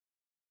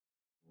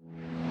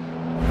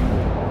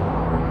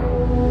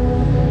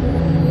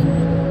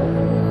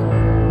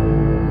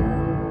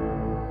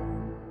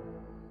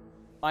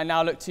I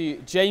now look to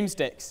James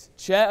Dix,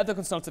 Chair of the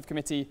Consultative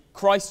Committee,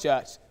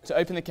 Christchurch, to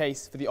open the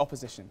case for the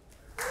opposition.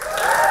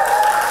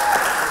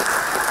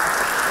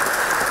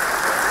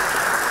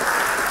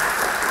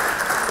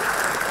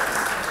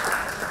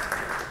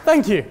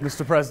 Thank you,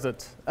 Mr.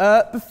 President.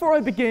 Before I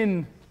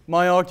begin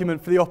my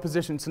argument for the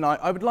opposition tonight,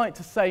 I would like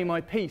to say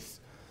my piece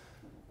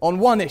on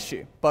one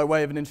issue by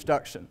way of an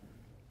introduction.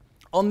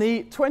 On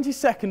the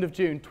 22nd of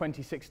June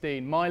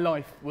 2016, my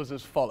life was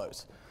as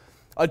follows.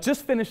 I'd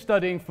just finished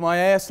studying for my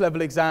AS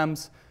level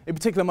exams, in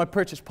particular my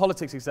British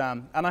politics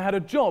exam, and I had a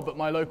job at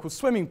my local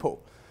swimming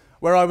pool,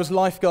 where I was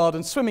lifeguard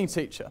and swimming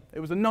teacher. It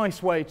was a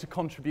nice way to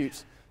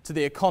contribute to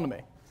the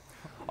economy.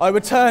 I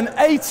would turn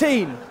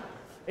 18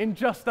 in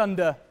just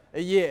under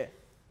a year.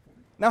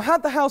 Now,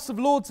 had the House of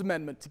Lords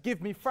amendment to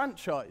give me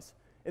franchise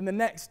in the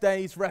next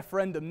day's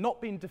referendum not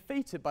been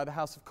defeated by the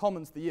House of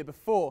Commons the year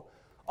before,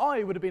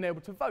 I would have been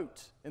able to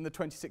vote in the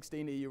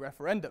 2016 EU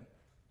referendum.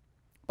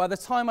 By the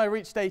time I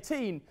reached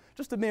 18,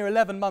 just a mere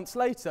 11 months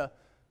later,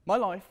 my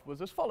life was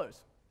as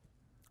follows.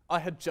 I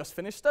had just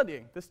finished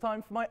studying, this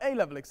time for my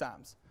A-level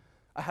exams.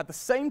 I had the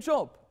same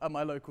job at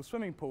my local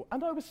swimming pool,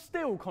 and I was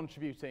still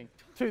contributing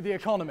to the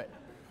economy.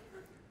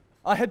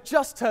 I had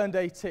just turned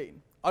 18.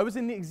 I was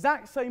in the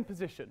exact same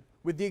position,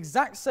 with the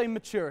exact same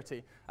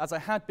maturity as I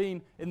had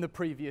been in the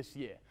previous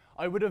year.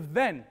 I would have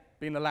then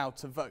been allowed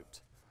to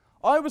vote.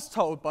 I was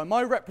told by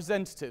my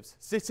representatives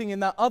sitting in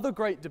that other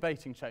great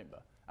debating chamber,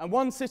 and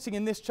one sitting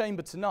in this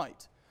chamber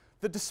tonight,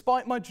 that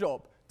despite my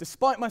job,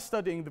 despite my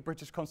studying the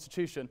British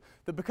Constitution,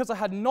 that because I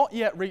had not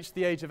yet reached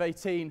the age of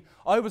 18,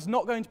 I was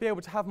not going to be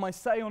able to have my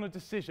say on a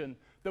decision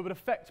that would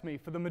affect me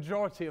for the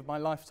majority of my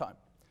lifetime.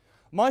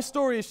 My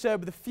story is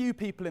shared with a few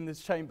people in this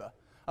chamber,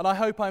 and I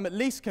hope I'm at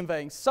least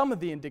conveying some of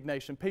the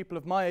indignation people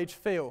of my age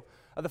feel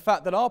at the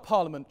fact that our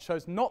Parliament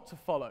chose not to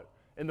follow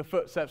in the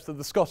footsteps of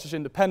the Scottish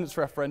independence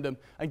referendum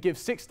and give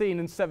 16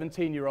 and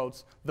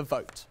 17-year-olds the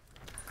vote.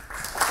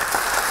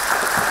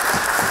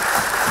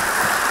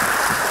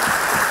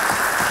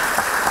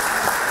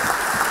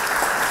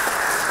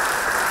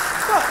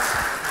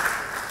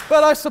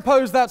 But I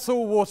suppose that's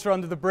all water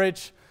under the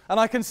bridge, and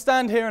I can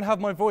stand here and have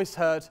my voice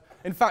heard,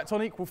 in fact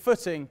on equal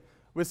footing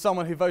with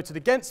someone who voted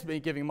against me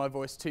giving my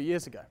voice 2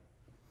 years ago.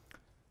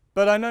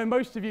 But I know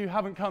most of you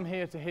haven't come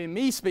here to hear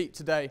me speak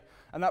today,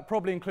 and that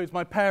probably includes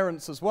my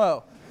parents as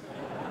well.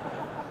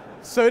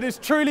 So it is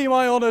truly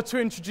my honour to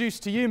introduce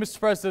to you, Mr.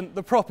 President,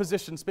 the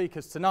proposition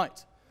speakers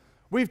tonight.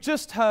 We've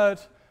just heard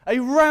a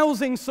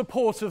rousing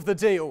support of the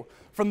deal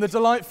from the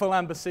delightful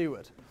Amber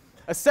Seward,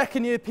 a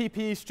second-year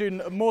PPE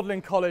student at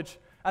Magdalen College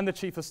and the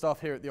Chief of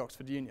Staff here at the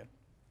Oxford Union.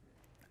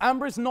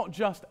 Amber is not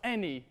just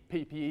any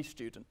PPE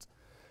student.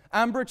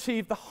 Amber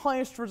achieved the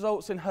highest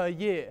results in her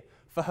year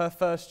for her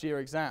first-year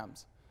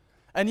exams.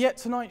 And yet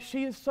tonight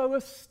she is so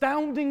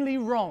astoundingly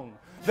wrong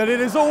that it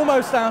is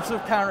almost out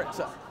of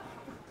character.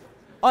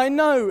 I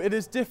know it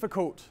is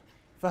difficult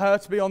for her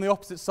to be on the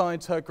opposite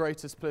side to her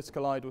greatest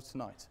political idol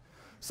tonight,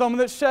 someone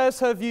that shares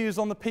her views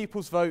on the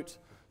people's vote,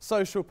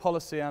 social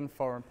policy and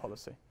foreign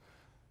policy.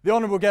 The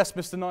honourable guest,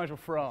 Mr. Nigel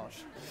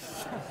Farage.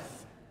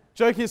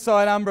 Joking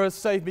aside, Amber has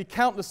saved me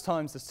countless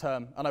times this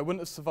term, and I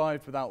wouldn't have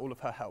survived without all of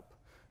her help.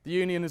 The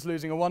Union is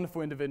losing a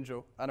wonderful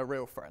individual and a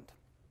real friend.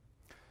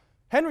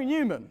 Henry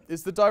Newman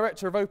is the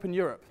director of Open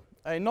Europe,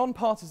 a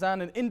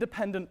non-partisan and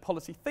independent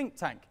policy think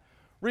tank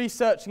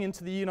researching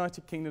into the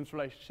United Kingdom's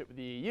relationship with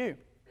the EU.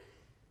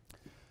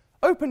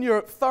 Open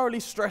Europe thoroughly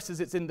stresses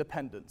its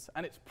independence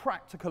and its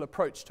practical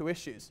approach to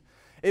issues.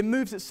 It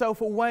moves itself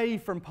away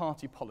from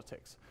party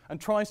politics and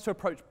tries to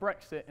approach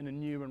Brexit in a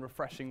new and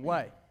refreshing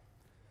way.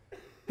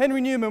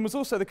 Henry Newman was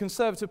also the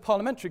Conservative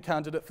parliamentary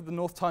candidate for the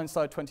North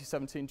Tyneside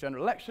 2017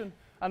 general election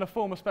and a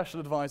former special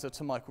advisor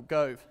to Michael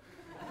Gove.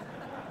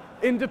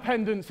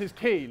 Independence is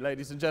key,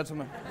 ladies and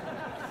gentlemen.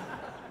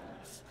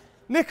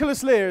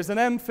 Nicholas Lear is an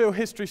MPhil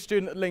history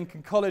student at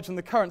Lincoln College and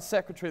the current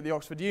secretary at the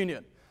Oxford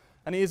Union.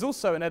 And he is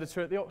also an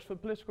editor at the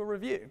Oxford Political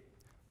Review.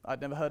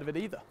 I'd never heard of it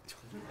either.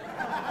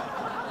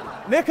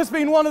 Nick has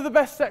been one of the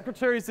best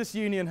secretaries this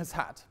union has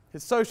had.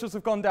 His socials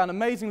have gone down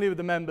amazingly with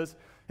the members.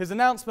 His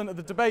announcement of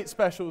the debate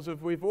specials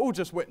we've all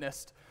just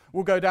witnessed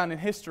will go down in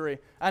history.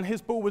 And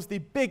his ball was the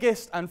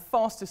biggest and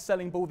fastest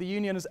selling ball the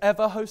union has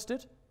ever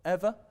hosted.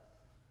 Ever.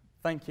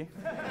 Thank you.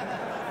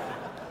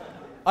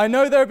 I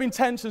know there have been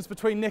tensions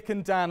between Nick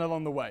and Dan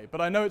along the way,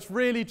 but I know it's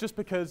really just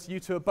because you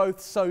two are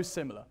both so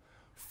similar.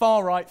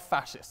 Far-right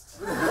fascists.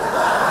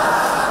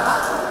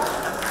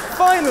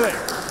 Finally,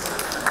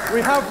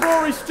 we have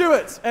Rory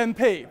Stewart,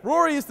 MP.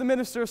 Rory is the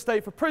Minister of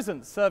State for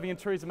Prisons, serving in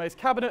Theresa May's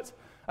cabinet,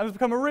 and has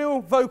become a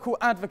real vocal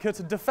advocate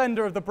and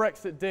defender of the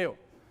Brexit deal.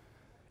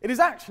 It is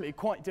actually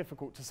quite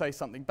difficult to say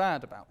something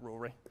bad about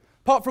Rory.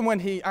 Apart from when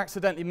he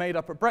accidentally made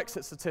up a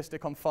Brexit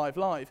statistic on 5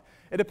 Live,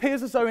 it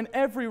appears as though in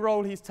every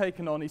role he's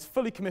taken on, he's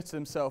fully committed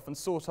himself and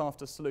sought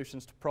after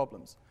solutions to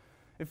problems.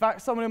 In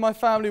fact, someone in my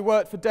family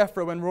worked for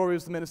DEFRA when Rory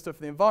was the Minister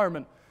for the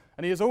Environment,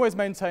 and he has always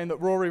maintained that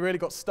Rory really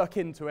got stuck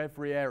into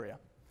every area.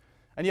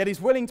 And yet he's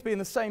willing to be in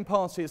the same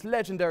party as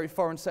legendary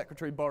Foreign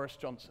Secretary Boris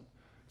Johnson.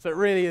 So it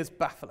really is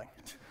baffling.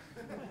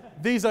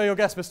 These are your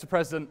guests, Mr.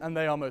 President, and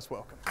they are most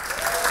welcome.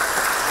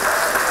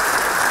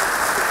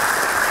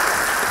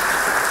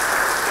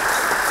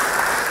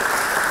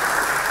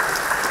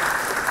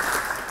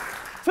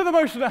 To the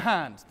motion at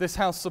hand, this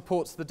House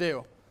supports the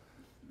deal.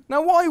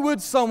 Now, why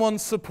would someone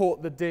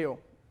support the deal?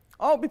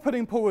 I'll be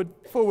putting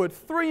forward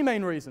three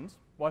main reasons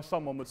why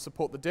someone would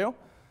support the deal,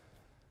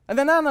 and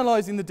then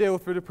analysing the deal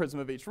through the prism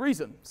of each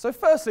reason. So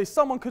firstly,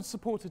 someone could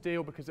support a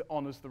deal because it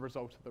honours the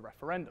result of the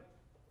referendum.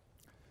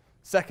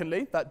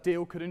 Secondly, that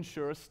deal could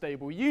ensure a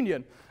stable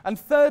union. And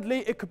thirdly,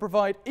 it could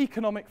provide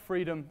economic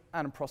freedom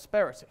and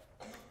prosperity.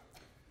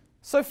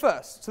 So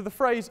first, to the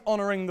phrase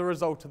honouring the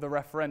result of the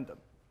referendum.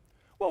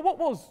 Well, what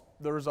was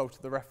the result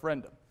of the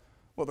referendum?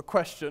 Well, the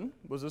question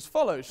was as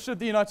follows. Should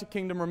the United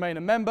Kingdom remain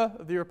a member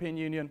of the European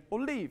Union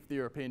or leave the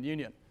European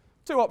Union?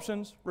 Two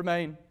options: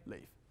 remain,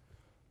 leave.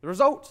 The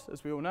result,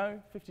 as we all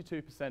know,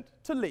 52%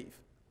 to leave.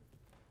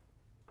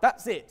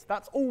 That's it.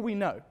 That's all we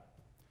know.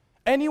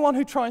 Anyone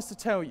who tries to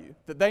tell you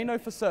that they know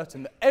for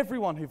certain that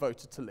everyone who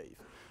voted to leave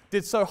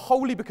did so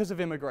wholly because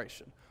of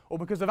immigration, or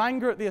because of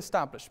anger at the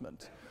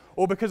establishment,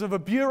 or because of a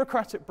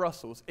bureaucratic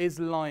Brussels is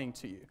lying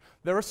to you.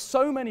 There are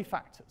so many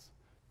factors,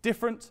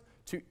 different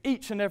to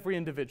each and every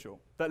individual,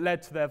 that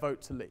led to their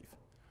vote to leave.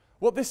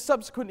 What this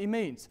subsequently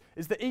means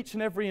is that each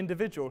and every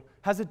individual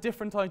has a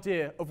different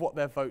idea of what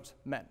their vote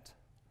meant.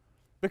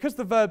 Because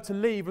the verb to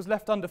leave was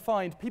left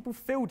undefined, people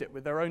filled it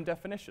with their own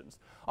definitions.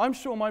 I'm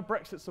sure my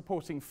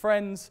Brexit-supporting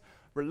friends,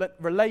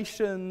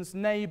 relations,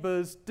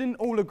 neighbours didn't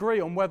all agree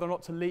on whether or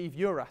not to leave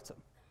Euratom.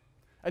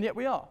 And yet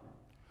we are.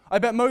 I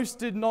bet most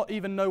did not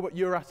even know what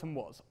Euratom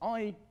was.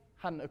 I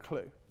hadn't a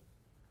clue.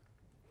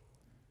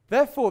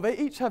 Therefore, they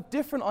each have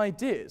different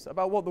ideas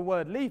about what the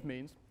word leave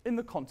means in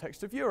the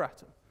context of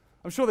Euratom.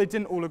 I'm sure they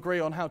didn't all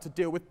agree on how to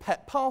deal with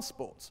pet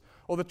passports,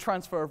 or the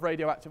transfer of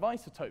radioactive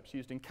isotopes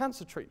used in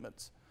cancer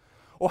treatments,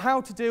 or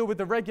how to deal with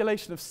the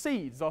regulation of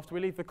seeds after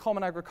we leave the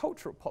common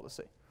agricultural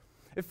policy.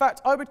 In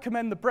fact, I would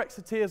commend the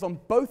Brexiteers on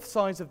both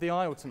sides of the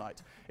aisle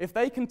tonight if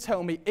they can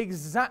tell me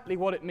exactly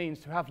what it means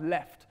to have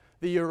left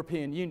the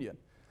European Union.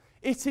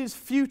 It is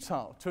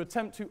futile to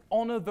attempt to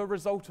honour the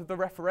result of the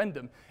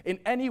referendum in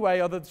any way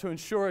other than to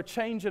ensure a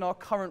change in our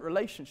current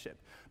relationship,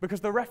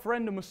 because the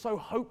referendum was so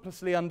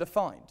hopelessly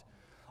undefined.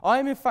 I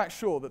am in fact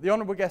sure that the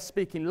honourable guest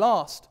speaking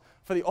last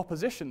for the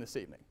opposition this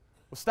evening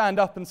will stand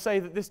up and say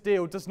that this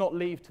deal does not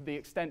leave to the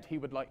extent he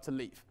would like to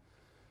leave.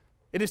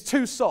 It is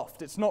too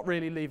soft, it's not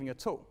really leaving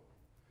at all.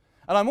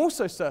 And I'm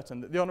also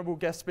certain that the honourable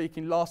guest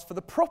speaking last for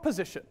the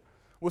proposition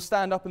will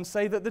stand up and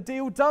say that the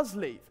deal does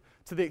leave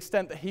to the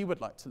extent that he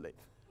would like to leave.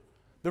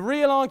 The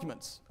real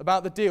arguments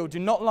about the deal do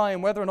not lie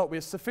in whether or not we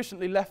have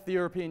sufficiently left the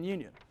European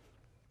Union,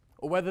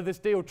 or whether this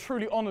deal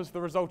truly honours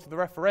the result of the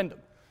referendum.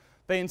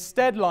 They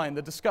instead lie in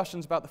the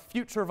discussions about the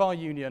future of our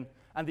union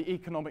and the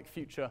economic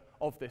future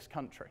of this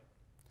country.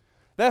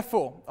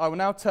 Therefore, I will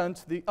now turn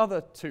to the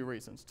other two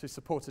reasons to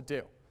support a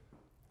deal,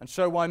 and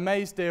show why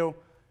May's deal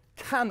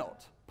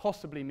cannot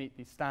possibly meet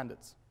these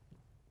standards.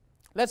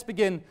 Let's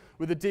begin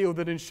with a deal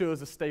that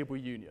ensures a stable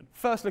union,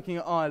 first looking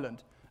at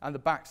Ireland and the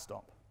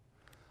backstop.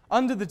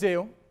 Under the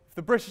deal, if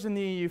the British and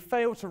the EU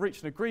fail to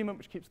reach an agreement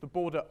which keeps the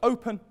border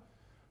open,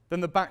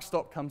 then the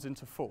backstop comes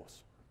into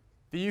force.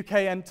 The UK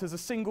enters a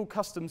single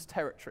customs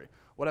territory,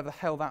 whatever the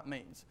hell that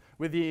means,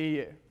 with the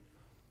EU.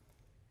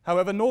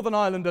 However, Northern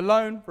Ireland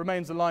alone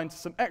remains aligned to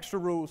some extra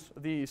rules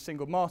of the EU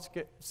single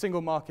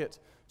market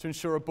to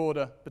ensure a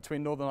border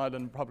between Northern Ireland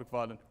and the Republic of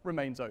Ireland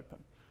remains open.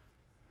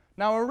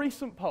 Now, a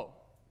recent poll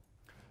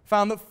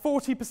found that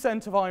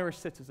 40% of Irish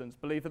citizens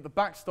believe that the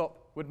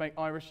backstop would make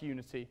Irish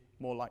unity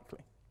more likely.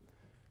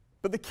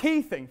 But the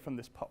key thing from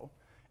this poll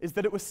is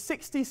that it was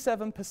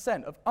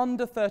 67% of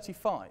under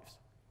 35s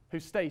who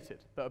stated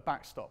that a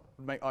backstop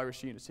would make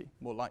Irish unity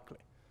more likely.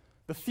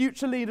 The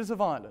future leaders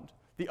of Ireland,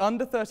 the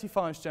under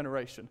 35s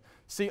generation,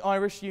 see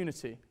Irish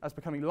unity as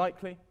becoming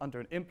likely under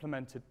an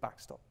implemented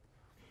backstop.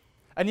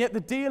 And yet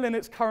the deal in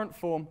its current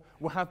form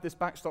will have this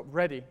backstop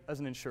ready as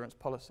an insurance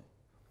policy.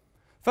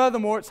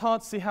 Furthermore, it's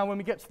hard to see how when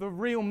we get to the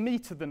real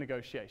meat of the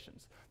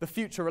negotiations, the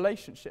future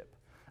relationship,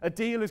 a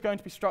deal is going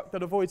to be struck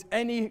that avoids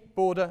any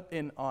border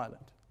in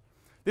Ireland.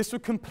 This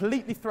would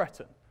completely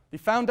threaten the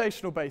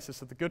foundational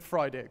basis of the Good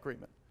Friday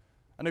Agreement,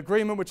 an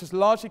agreement which has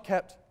largely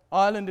kept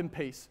Ireland in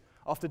peace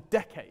after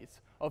decades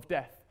of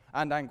death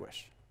and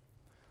anguish.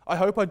 I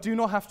hope I do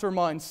not have to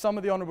remind some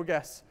of the honourable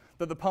guests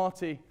that the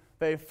party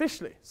they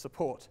officially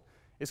support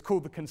is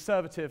called the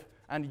Conservative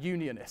and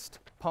Unionist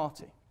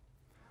Party.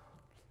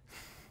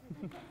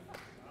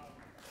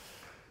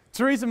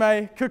 Theresa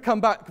May could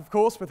come back, of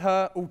course, with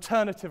her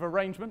alternative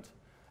arrangement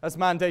as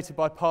mandated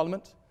by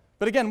Parliament.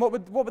 But again, what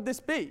would this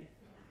be?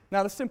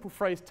 Now, the simple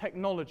phrase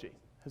technology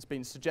has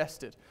been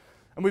suggested,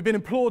 and we've been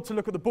implored to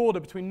look at the border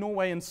between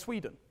Norway and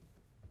Sweden.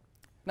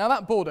 Now,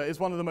 that border is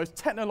one of the most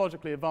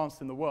technologically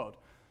advanced in the world,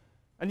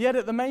 and yet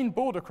at the main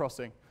border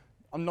crossing,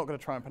 I'm not going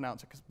to try and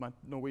pronounce it because my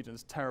Norwegian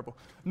is terrible.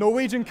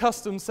 Norwegian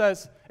Customs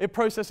says it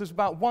processes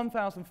about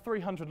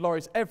 1,300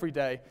 lorries every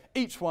day,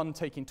 each one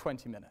taking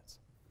 20 minutes.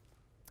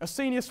 A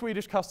senior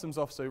Swedish customs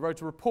officer who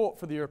wrote a report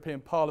for the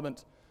European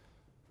Parliament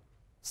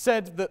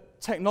said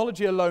that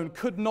technology alone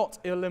could not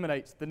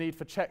eliminate the need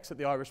for checks at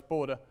the Irish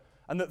border,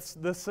 and that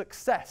the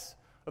success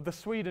of the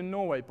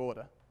Sweden-Norway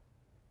border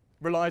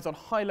relies on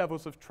high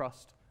levels of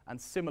trust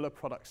and similar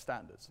product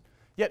standards.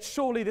 Yet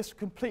surely this would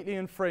completely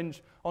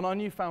infringe on our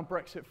newfound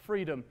Brexit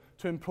freedom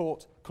to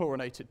import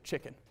chlorinated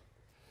chicken.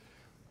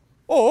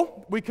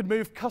 Or we could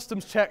move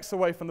customs checks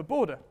away from the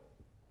border.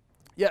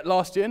 Yet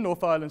last year,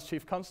 North Ireland's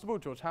Chief Constable,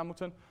 George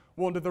Hamilton,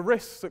 warned of the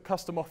risks that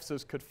custom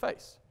officers could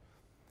face.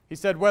 He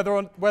said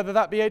whether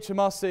that be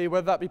HMRC,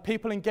 whether that be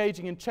people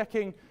engaging in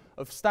checking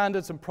of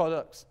standards and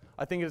products,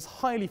 I think it is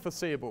highly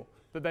foreseeable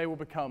that they will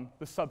become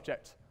the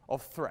subject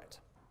of threat.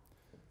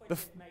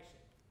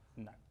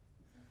 No.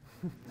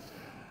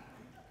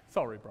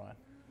 Sorry, Brian.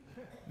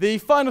 The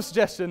final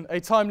suggestion, a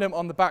time limit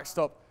on the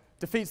backstop,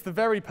 defeats the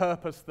very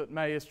purpose that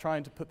May is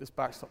trying to put this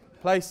backstop in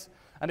place,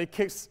 and it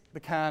kicks the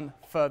can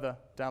further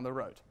down the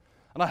road.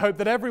 And I hope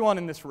that everyone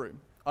in this room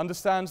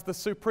understands the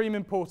supreme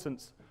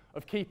importance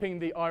of keeping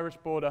the Irish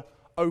border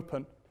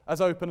open as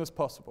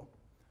possible.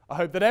 I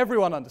hope that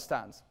everyone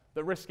understands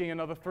that risking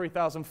another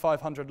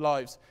 3,500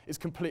 lives is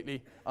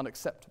completely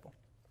unacceptable.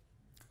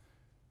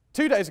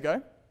 2 days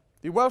ago,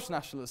 the Welsh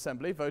National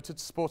Assembly voted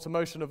to support a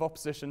motion of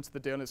opposition to the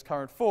deal in its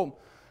current form,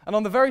 and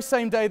on the very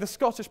same day, the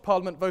Scottish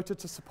Parliament voted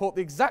to support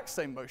the exact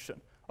same motion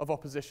of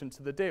opposition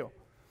to the deal.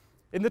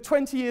 In the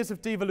 20 years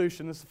of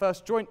devolution, this is the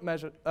first joint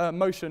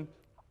motion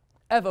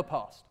ever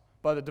passed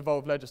by the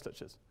devolved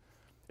legislatures.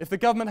 If the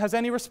government has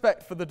any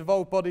respect for the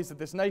devolved bodies of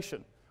this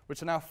nation,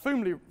 which are now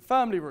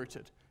firmly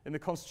rooted in the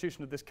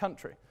constitution of this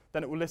country,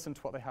 then it will listen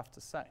to what they have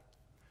to say.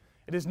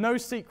 It is no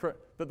secret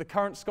that the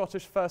current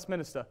Scottish First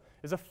Minister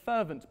is a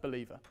fervent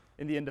believer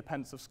in the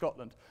independence of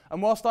Scotland.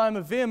 And whilst I am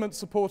a vehement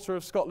supporter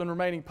of Scotland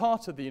remaining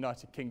part of the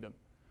United Kingdom,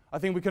 I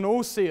think we can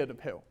all see an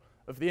appeal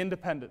of the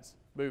independence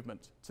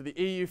movement to the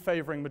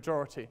EU-favouring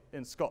majority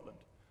in Scotland.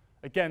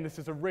 Again, this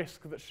is a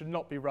risk that should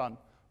not be run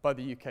by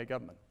the UK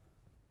government.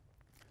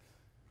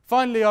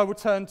 Finally, I will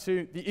turn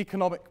to the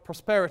economic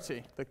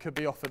prosperity that could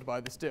be offered by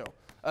this deal.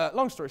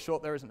 Long story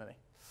short, there isn't any.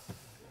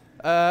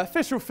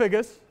 Official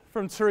figures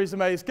from Theresa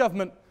May's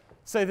government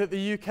say that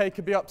the UK's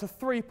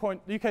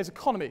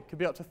economy could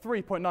be up to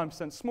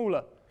 3.9%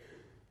 smaller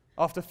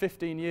after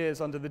 15 years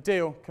under the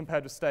deal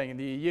compared with staying in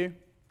the EU.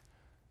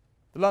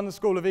 The London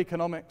School of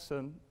Economics,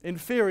 an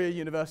inferior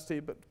university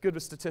but good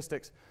with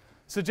statistics,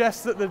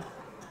 suggests that the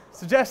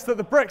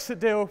Brexit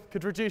deal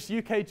could reduce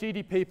UK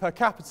GDP per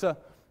capita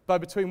by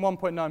between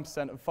 1.9%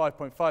 and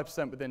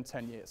 5.5% within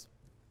 10 years.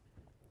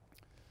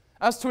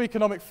 As to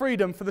economic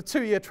freedom, for the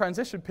 2-year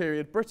transition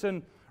period,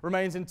 Britain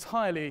remains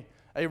entirely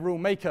a rule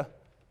maker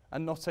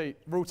and not a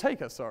rule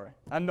taker,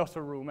 and not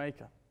a rule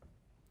maker.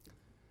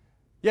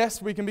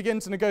 Yes, we can begin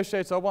to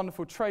negotiate our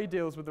wonderful trade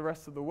deals with the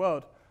rest of the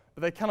world,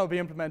 but they cannot be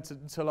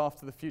implemented until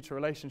after the future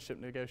relationship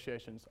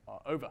negotiations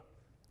are over.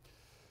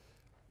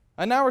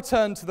 I now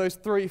return to those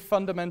 3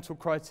 fundamental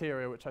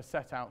criteria which I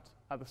set out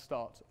at the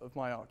start of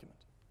my argument.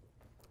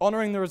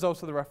 Honouring the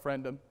results of the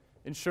referendum,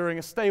 ensuring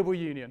a stable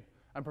union,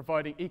 and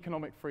providing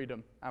economic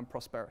freedom and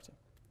prosperity.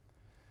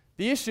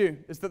 The issue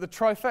is that the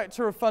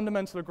trifecta of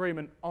fundamental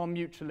agreement are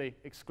mutually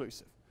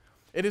exclusive.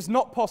 It is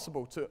not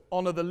possible to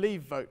honour the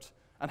Leave vote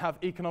and have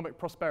economic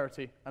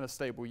prosperity and a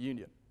stable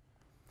union.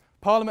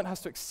 Parliament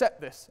has to accept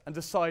this and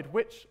decide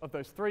which of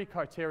those 3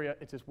 criteria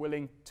it is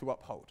willing to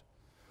uphold.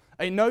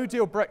 A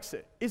no-deal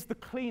Brexit is the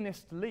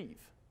cleanest leave,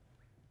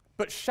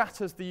 but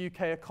shatters the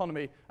UK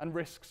economy and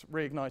risks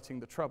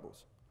reigniting the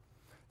troubles.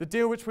 The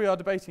deal which we are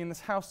debating in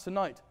this House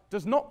tonight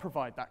does not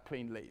provide that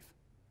clean leave,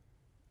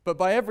 but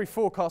by every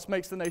forecast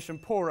makes the nation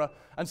poorer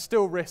and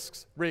still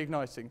risks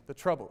reigniting the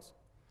troubles.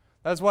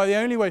 That is why the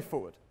only way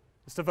forward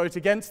is to vote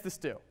against this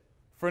deal,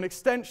 for an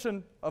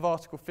extension of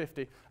Article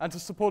 50, and to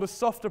support a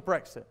softer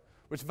Brexit,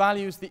 which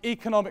values the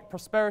economic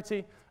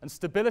prosperity and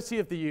stability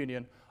of the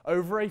Union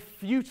over a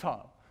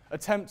futile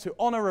attempt to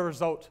honour a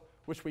result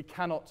which we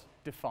cannot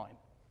define.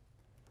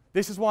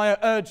 This is why I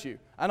urge you,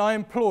 and I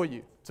implore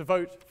you, to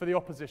vote for the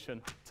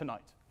opposition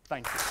tonight.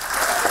 Thank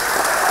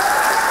you.